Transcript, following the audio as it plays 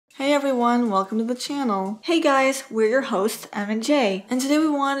Hey everyone, welcome to the channel. Hey guys, we're your hosts, Em and Jay, and today we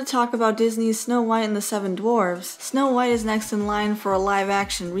wanted to talk about Disney's Snow White and the Seven Dwarfs. Snow White is next in line for a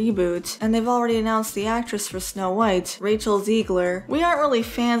live-action reboot, and they've already announced the actress for Snow White, Rachel Zegler. We aren't really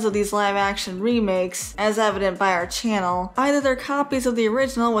fans of these live-action remakes, as evident by our channel. Either they're copies of the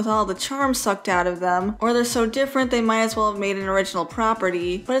original with all the charm sucked out of them, or they're so different they might as well have made an original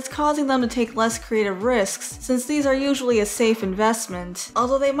property, but it's causing them to take less creative risks, since these are usually a safe investment.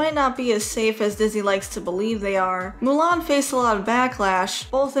 Although they might not be as safe as Disney likes to believe they are. Mulan faced a lot of backlash,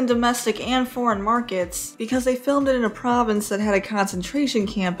 both in domestic and foreign markets, because they filmed it in a province that had a concentration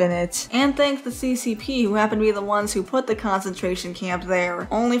camp in it, and thanked the CCP who happened to be the ones who put the concentration camp there,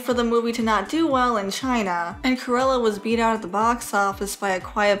 only for the movie to not do well in China. And Cruella was beat out at the box office by A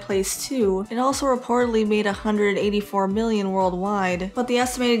Quiet Place 2. It also reportedly made $184 million worldwide, but the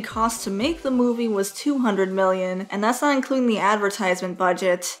estimated cost to make the movie was $200 million, and that's not including the advertisement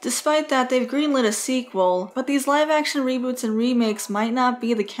budget. Despite that, they've greenlit a sequel, but these live-action reboots and remakes might not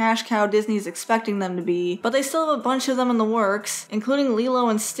be the cash cow Disney's expecting them to be, but they still have a bunch of them in the works, including Lilo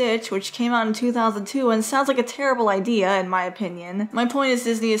and Stitch, which came out in 2002 and sounds like a terrible idea in my opinion. My point is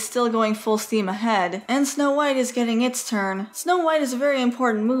Disney is still going full steam ahead, and Snow White is getting its turn. Snow White is a very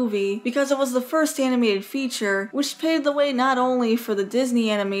important movie because it was the first animated feature, which paved the way not only for the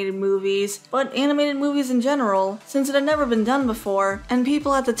Disney animated movies, but animated movies in general, since it had never been done before, and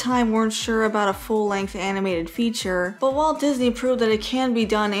people at the time weren't sure about a full-length animated feature. But Walt Disney proved that it can be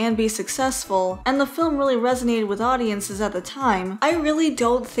done and be successful, and the film really resonated with audiences at the time. I really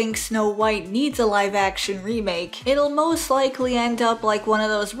don't think Snow White needs a live-action remake. It'll most likely end up like one of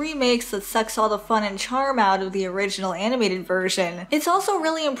those remakes that sucks all the fun and charm out of the original animated version. It's also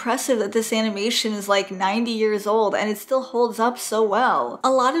really impressive that this animation is like 90 years old and it still holds up so well.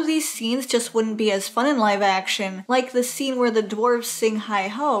 A lot of these scenes just wouldn't be as fun in live action, like the scene where the dwarves sing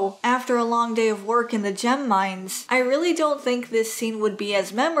Hi-Ho after a long day of work in the gem mines. I really don't think this scene would be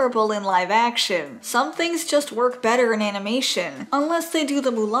as memorable in live action. Some things just work better in animation, unless they do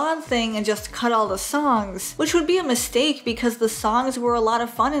the Mulan thing and just cut all the songs, which would be a mistake because the songs were a lot of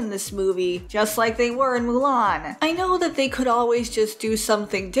fun in this movie, just like they were in Mulan. I know that they could always just do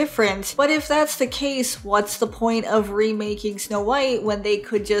something different, but if that's the case, what's the point of remaking Snow White when they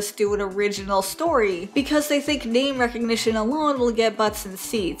could just do an original story? Because they think name recognition alone will get butts in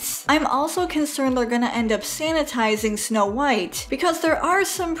seats. I'm also concerned they're gonna end up sanitizing Snow White, because there are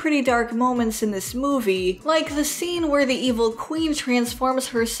some pretty dark moments in this movie, like the scene where the evil queen transforms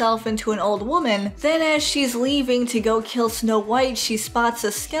herself into an old woman, then as she's leaving to go kill Snow White she spots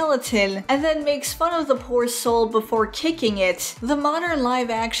a skeleton, and then makes fun of the poor soul before kicking it. The modern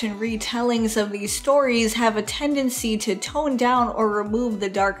live-action retellings of these stories have a tendency to tone down or remove the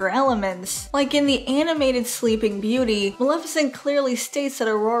darker elements. Like in the animated Sleeping Beauty, Maleficent clearly states that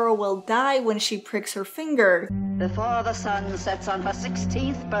Aurora will die when she pricks her finger. Before the sun sets on her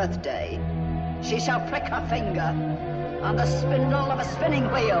 16th birthday, she shall prick her finger on the spindle of a spinning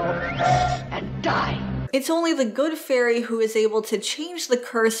wheel and die. It's only the good fairy who is able to change the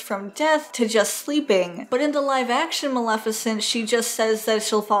curse from death to just sleeping, but in the live-action Maleficent she just says that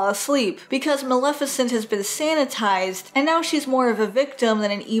she'll fall asleep, because Maleficent has been sanitized, and now she's more of a victim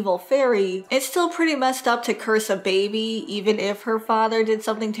than an evil fairy. It's still pretty messed up to curse a baby, even if her father did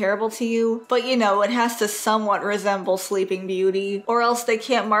something terrible to you, but you know, it has to somewhat resemble Sleeping Beauty, or else they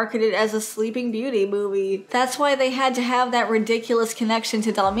can't market it as a Sleeping Beauty movie. That's why they had to have that ridiculous connection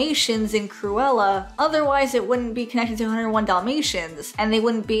to Dalmatians in Cruella. Otherwise it wouldn't be connected to 101 Dalmatians, and they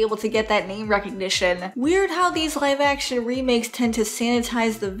wouldn't be able to get that name recognition. Weird how these live-action remakes tend to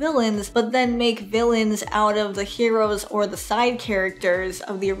sanitize the villains, but then make villains out of the heroes or the side characters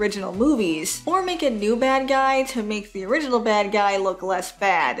of the original movies. Or make a new bad guy to make the original bad guy look less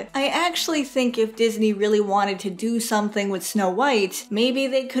bad. I actually think if Disney really wanted to do something with Snow White, maybe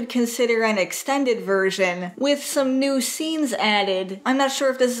they could consider an extended version, with some new scenes added. I'm not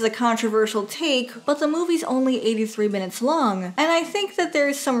sure if this is a controversial take, but the movie's only 83 minutes long, and I think that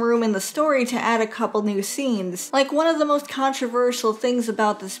there's some room in the story to add a couple new scenes. Like, one of the most controversial things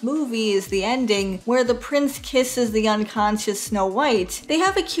about this movie is the ending, where the prince kisses the unconscious Snow White. They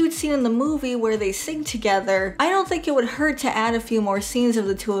have a cute scene in the movie where they sing together. I don't think it would hurt to add a few more scenes of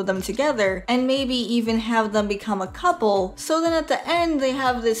the two of them together, and maybe even have them become a couple, so then at the end they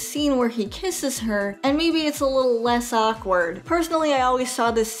have this scene where he kisses her, and maybe it's a little less awkward. Personally, I always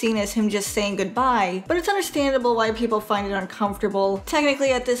saw this scene as him just saying goodbye, but it's understandable why people find it uncomfortable. Technically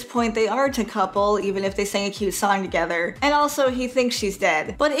technically at this point they aren't a couple, even if they sang a cute song together. And also, he thinks she's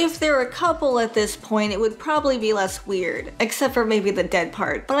dead. But if they're a couple at this point, it would probably be less weird, except for maybe the dead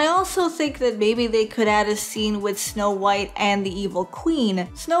part. But I also think that maybe they could add a scene with Snow White and the evil queen.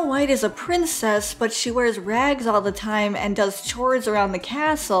 Snow White is a princess, but she wears rags all the time and does chores around the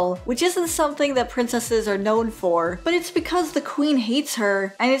castle, which isn't something that princesses are known for. But it's because the queen hates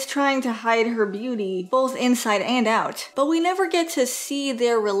her and is trying to hide her beauty, both inside and out. But we never get to see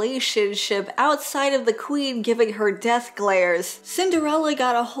their relationship outside of the queen giving her death glares. Cinderella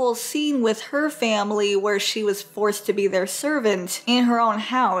got a whole scene with her family where she was forced to be their servant in her own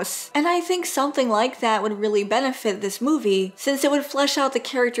house. And I think something like that would really benefit this movie, since it would flesh out the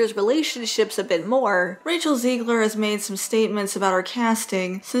characters' relationships a bit more. Rachel Zegler has made some statements about her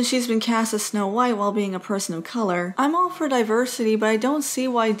casting, since she's been cast as Snow White while being a person of color. I'm all for diversity, but I don't see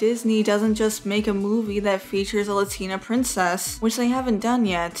why Disney doesn't just make a movie that features a Latina princess, which they haven't done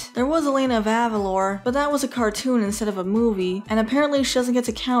yet. There was Elena of Avalor, but that was a cartoon instead of a movie, and apparently she doesn't get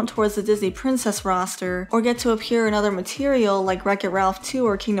to count towards the Disney princess roster, or get to appear in other material like Wreck-It Ralph 2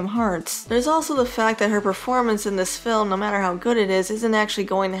 or Kingdom Hearts. There's also the fact that her performance in this film, no matter how good it is, isn't actually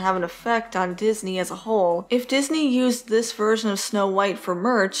going to have an effect on Disney as a whole. If Disney used this version of Snow White for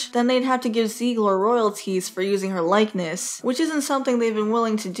merch, then they'd have to give Zegler royalties for using her likeness, which isn't something they've been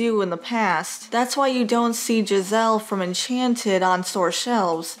willing to do in the past. That's why you don't see Giselle from Enchanted on store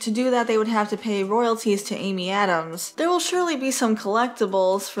shelves. To do that, they would have to pay royalties to Amy Adams. There will surely be some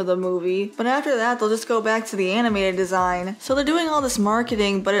collectibles for the movie, but after that they'll just go back to the animated design. So they're doing all this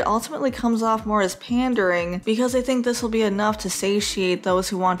marketing, but it ultimately comes off more as pandering, because they think this will be enough to satiate those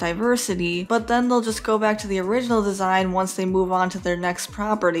who want diversity, but then they'll just go back to the original design once they move on to their next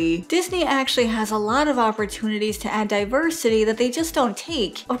property. Disney actually has a lot of opportunities to add diversity that they just don't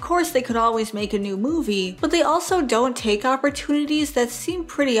take. Of course, they could always make a new movie, but they also don't take opportunities that seem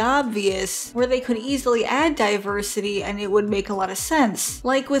pretty obvious, where they could easily add diversity and it would make a lot of sense.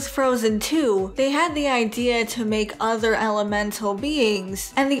 Like with Frozen 2, they had the idea to make other elemental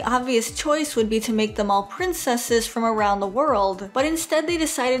beings, and the obvious choice would be to make them all princesses from around the world, but instead they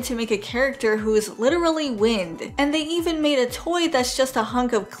decided to make a character who is literally wind, and they even made a toy that's just a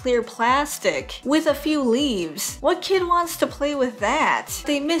hunk of clear plastic with a few leaves. What kid wants to play with that?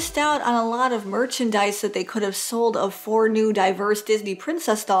 They missed out on a lot of merchandise that they could have sold of 4 new diverse Disney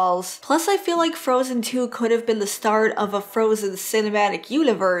princess dolls. Plus, I feel like Frozen 2 could have been the start of a Frozen cinematic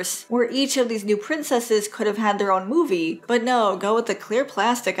universe, where each of these new princesses could have had their own movie. But no, go with the clear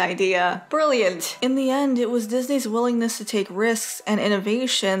plastic idea. Brilliant. In the end, it was Disney's willingness to take risks and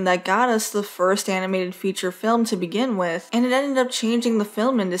innovation that got us the first animated feature film to begin with, and it ended up changing the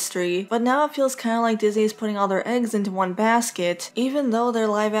film industry. But now it feels kind of like Disney is putting all their eggs into one basket, even though their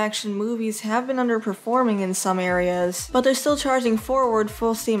live-action movies have been underperforming in some areas, but they're still charging forward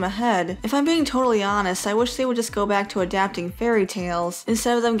full steam ahead. If I'm being totally honest, I wish they would just go back to adapting fairy tales,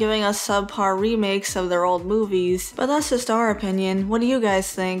 instead of them giving us subpar remakes of their old movies. But that's just our opinion. What do you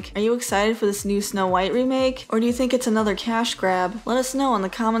guys think? Are you excited for this new Snow White remake? Or do you think it's another cash grab? Let us know in the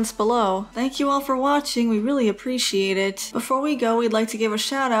comments below. Thank you all for watching, we really appreciate it. Before we go, we'd like to give a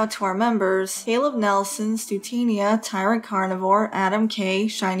shout out to our members: Caleb Nelson, Stutenia, Tyrant Carnivore, Adam K,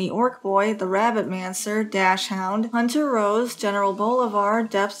 Shiny Orc Boy, The Rabbit Mancer, Dash Hound, Hunter Rose, General Bolivar,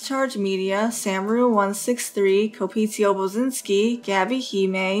 Depth Charge Media, Samru163, Kopitio Bozinski, Gabby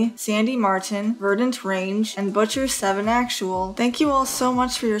Hime, Sandy Martin, Verdant Range, and Butcher7 Actual. Thank you all so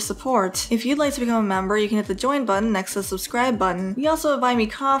much for your support. If you'd like to become a member, you can hit the join button next to the subscribe button. We also have Buy Me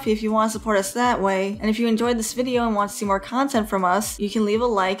Coffee if you want to support us that way, and if you enjoyed this video and want to see more content from us, you can leave a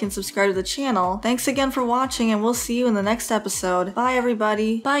like and subscribe to the channel. Thanks again for watching, and we'll see you in the next episode. Bye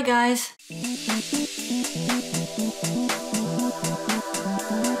everybody. Bye guys.